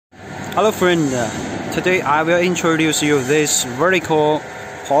Hello friend, today I will introduce you this vertical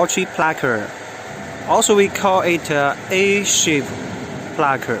polutry plucker. Also we call it A-shape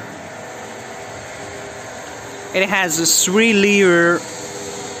plucker. It has a 3-layer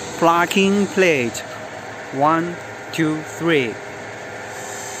plucking plate, 1, 2, 3,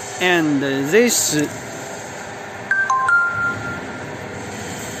 and this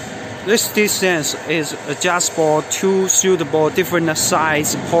distance is adjustable to suitable different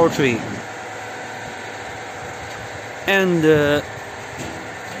size polutry. And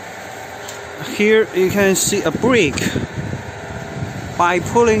here you can see a brick. By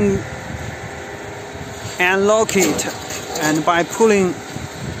pulling and lock it, and by pulling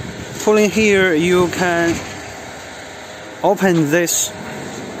here, you can open this,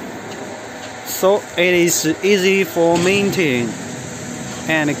 so it is easy for maintain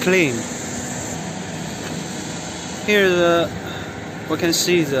and clean. Here we can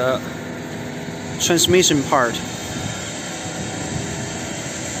see the transmission part,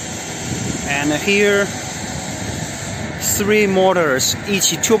 and here 3 motors,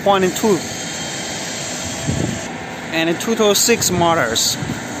 each 2.2, and a total 6 motors.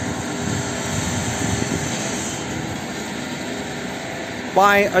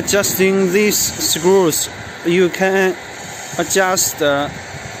 By adjusting these screws, you can adjust the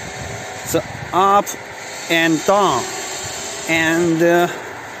up and down, and the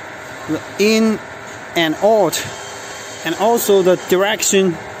in and out, and also the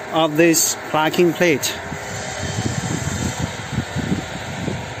direction of this plucking plate.